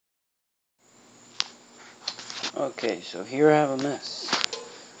Okay, so here I have a mess.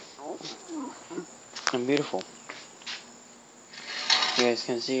 And beautiful. You guys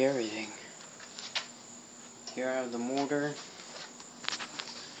can see everything. Here I have the motor,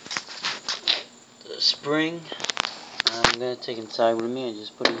 the spring. I'm gonna take it inside with me and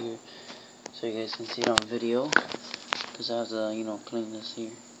just put it here so you guys can see it on video. Because I have to, clean this here.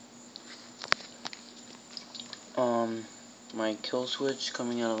 My kill switch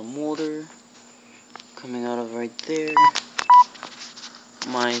coming out of the motor, coming out of right there.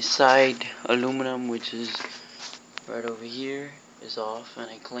 My side aluminum, which is right over here, is off, and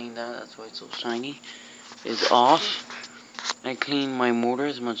I cleaned that. That's why it's so shiny. Is off. I clean my motor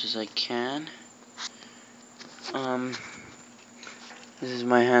as much as I can. This is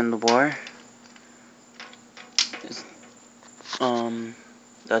my handlebar.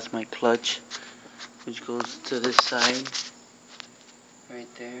 That's my clutch, which goes to this side, right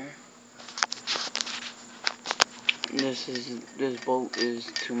there. This bolt is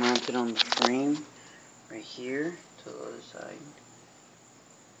to mount it on the frame, right here, to the other side,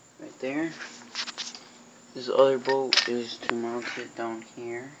 right there. This other bolt is to mount it down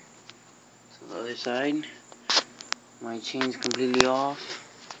here, to the other side. My chain's completely off.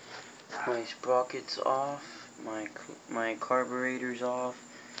 My sprocket's off. My carburetor's off.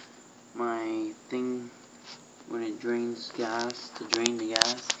 My thing when it drains gas, to drain the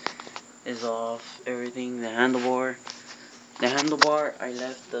gas, is off. Everything. The handlebar, I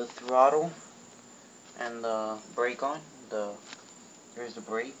left the throttle and the brake on. There's the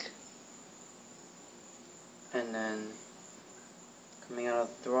brake, and then coming out of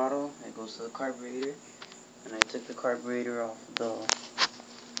the throttle, it goes to the carburetor. And I took the carburetor off the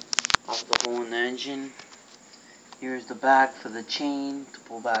hole in the engine. Here's the back for the chain to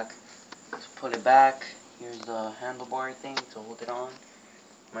pull it back. Here's the handlebar thing to hold it on.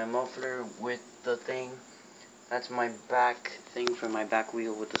 My muffler with the thing. That's my back thing for my back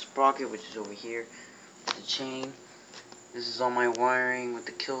wheel with the sprocket, which is over here. The chain. This is all my wiring with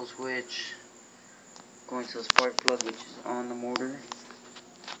the kill switch. Going to the spark plug, which is on the motor.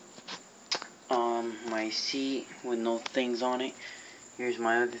 My seat with no things on it. Here's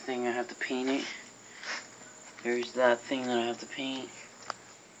my other thing, I have to paint it. Here's that thing that I have to paint.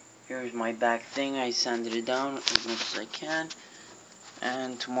 Here's my back thing, I sanded it down as much as I can.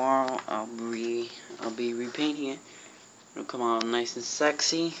 And tomorrow I'll be repainting it. It'll come out nice and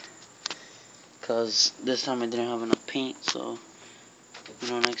sexy. Cause this time I didn't have enough paint, so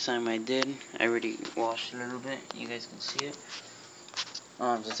next time I did. I already washed it a little bit. You guys can see it.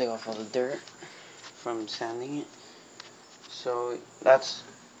 To take off all the dirt from sanding it. So I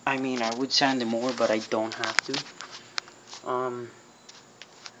would sand it more, but I don't have to.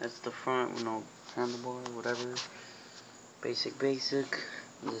 That's the front with no handlebar, whatever. Basic.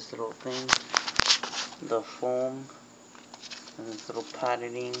 This little thing, the foam, and this little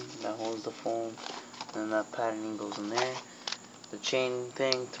patterning that holds the foam, and then that patterning goes in there. The chain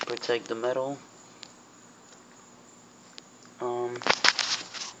thing to protect the metal.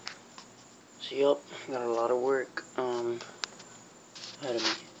 So yup, got a lot of work ahead of me.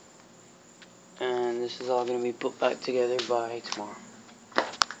 And this is all going to be put back together by tomorrow.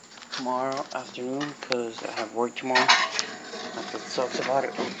 Tomorrow afternoon, because I have work tomorrow. That's what sucks about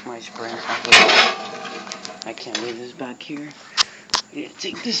it. Oh, my spring. I can't leave this back here. I need to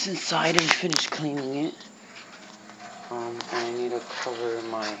take this inside and finish cleaning it. And I need to cover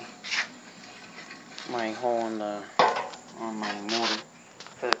my hole on my motor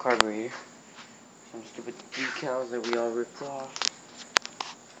for the carburetor. Some stupid decals that we all ripped off.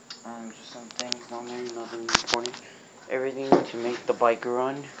 Just some things down there, nothing important. Everything to make the bike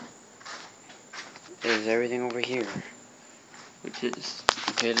run is everything over here. Which is,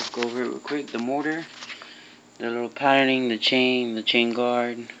 okay, let's go over it real quick. The motor, the little patterning, the chain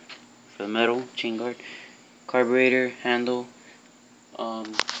guard for the metal, chain guard, carburetor, handle,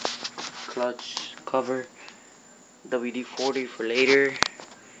 clutch cover, WD-40 for later,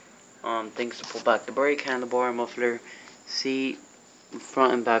 things to pull back the brake, handlebar, muffler, seat,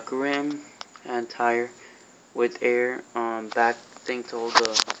 front and back rim, and tire with air, back thing to hold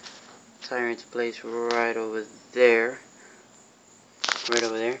the tire into place right over there,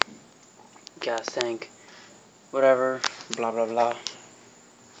 gas tank, whatever, blah blah blah.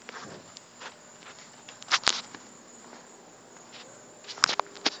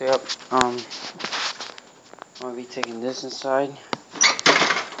 So yep, I'll be taking this inside.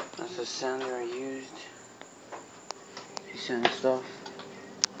 That's the sander I used to sand stuff.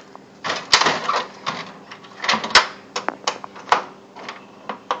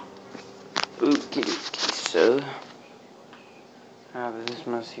 Okay, so I have this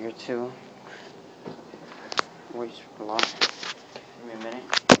mess here too. Wait a lot. Give me a minute.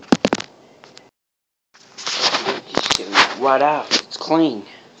 Just get it right out. It's clean.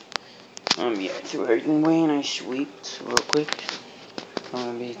 Yeah, I threw everything away and I sweeped real quick. I'm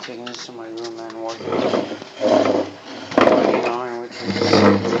gonna be taking this to my room and working on, which is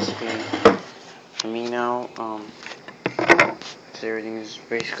basically for me now. So everything is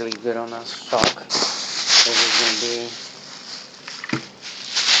basically good on that stock. So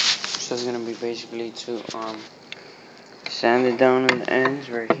it's gonna be basically to sand it down in the ends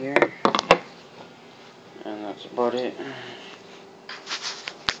right here, and that's about it.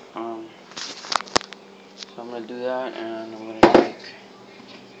 So I'm gonna do that, and I'm gonna take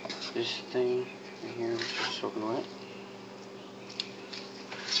this thing right here, which is soaking wet.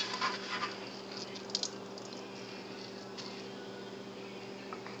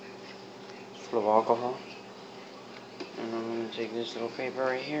 It's full of alcohol. And I'm gonna take this little paper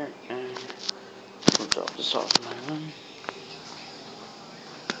right here and we'll drop this off in my room.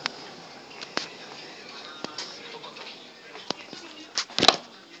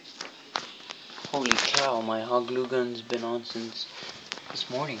 Holy cow, my hot glue gun's been on since this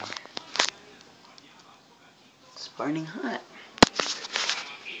morning. It's burning hot.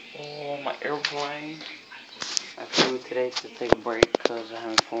 Oh, my airplane. I flew today to take a break because I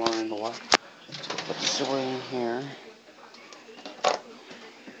haven't flown in a while. So put this away in here.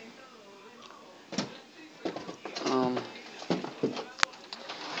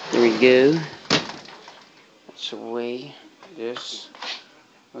 There we go. That's away. This.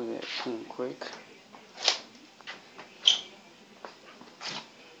 We'll get it clean quick.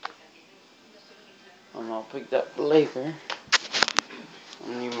 And I'll pick that later. I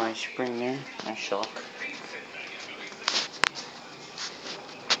need my spring there, my shock.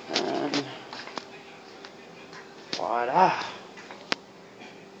 And voila!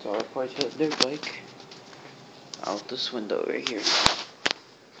 So I put the dirt bike out this window right here.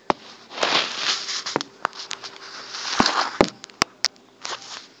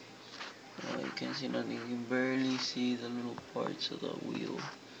 You can see nothing, you can barely see the little parts of the wheel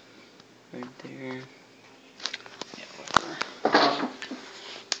right there. Yeah,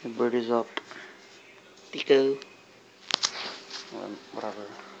 the bird is up. Pico. Whatever.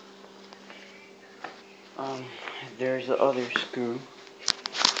 There's the other screw.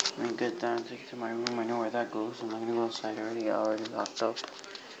 Let me get that and take it to my room. I know where that goes. I'm not gonna go outside already. I already locked up.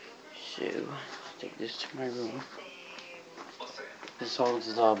 So, take this to my room. This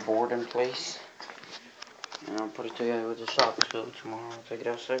holds the board in place. And I'll put it together with the shock. So tomorrow I'll take it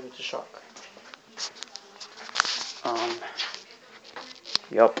outside with the shock.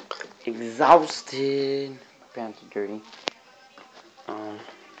 Yup. Exhausted. Pants are dirty.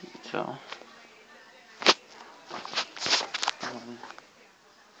 So.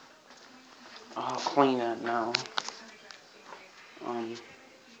 I'll clean that now.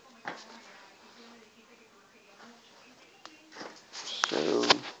 So.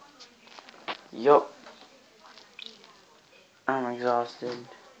 Yup. I'm exhausted.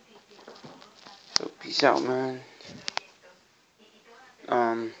 So peace out, man.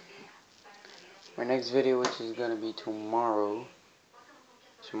 My next video, which is gonna be tomorrow.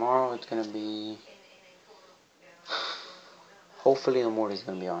 Tomorrow it's gonna be. Hopefully the motor's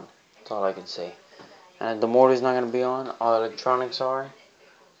gonna be on. That's all I can say. And if the motor's not gonna be on, all electronics are.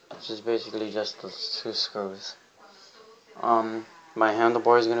 It's just basically just the 2 screws. My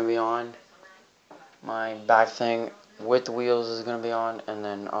handlebar is gonna be on. My back thing with the wheels is gonna be on, and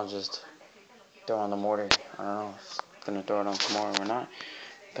then I'll just throw on the motor. I don't know if I'm gonna throw it on tomorrow or not.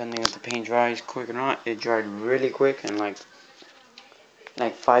 Depending if the paint dries quick or not. It dried really quick, and like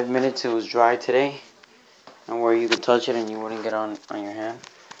 5 minutes it was dry today. And where you could touch it and you wouldn't get on your hand.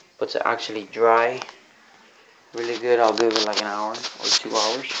 But to actually dry really good, I'll give it like an hour or 2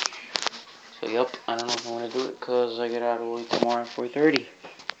 hours. So yup, I don't know if I'm gonna do it because I get out of work tomorrow at 4:30.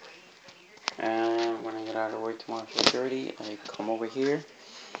 And when I get out of work tomorrow at 4:30, I come over here.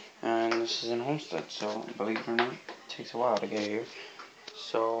 And this is in Homestead, so believe it or not, it takes a while to get here.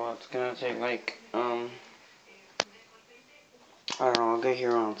 So it's gonna take like I don't know, I'll get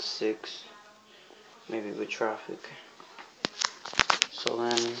here around 6, maybe with traffic. So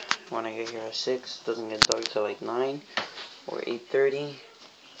then when I get here at 6, it doesn't get dark till like 9 or 8:30.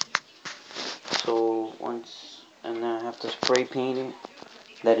 So and then I have to spray paint it,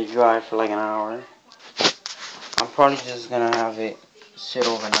 let it dry for like an hour. I'm probably just gonna have it sit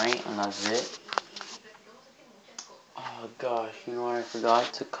overnight and that's it. Oh gosh, you know what, I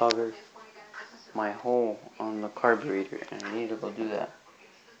forgot to cover my hole on the carburetor, and I need to go do that.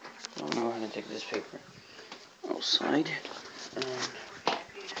 So I'm gonna go ahead and take this paper outside. And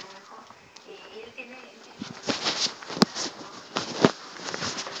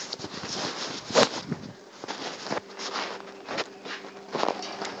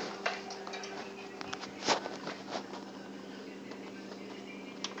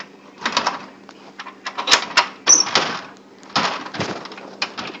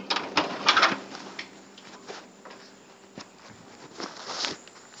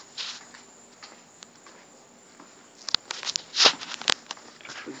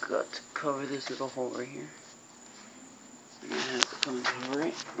got to cover this little hole right here. And I have to come and cover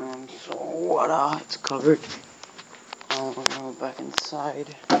it. So voila, it's covered. We're gonna go back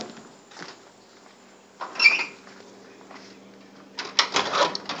inside.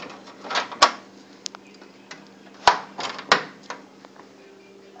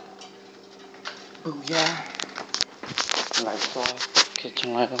 Booyah! Lights off,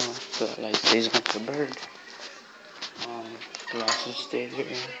 kitchen light off, the light stays on for the bird. Glasses stay there.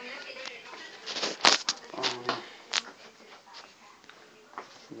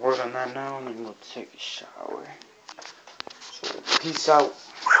 Work on that now and then go take a shower. So peace out.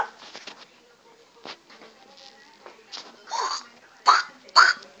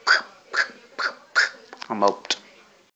 I'm out.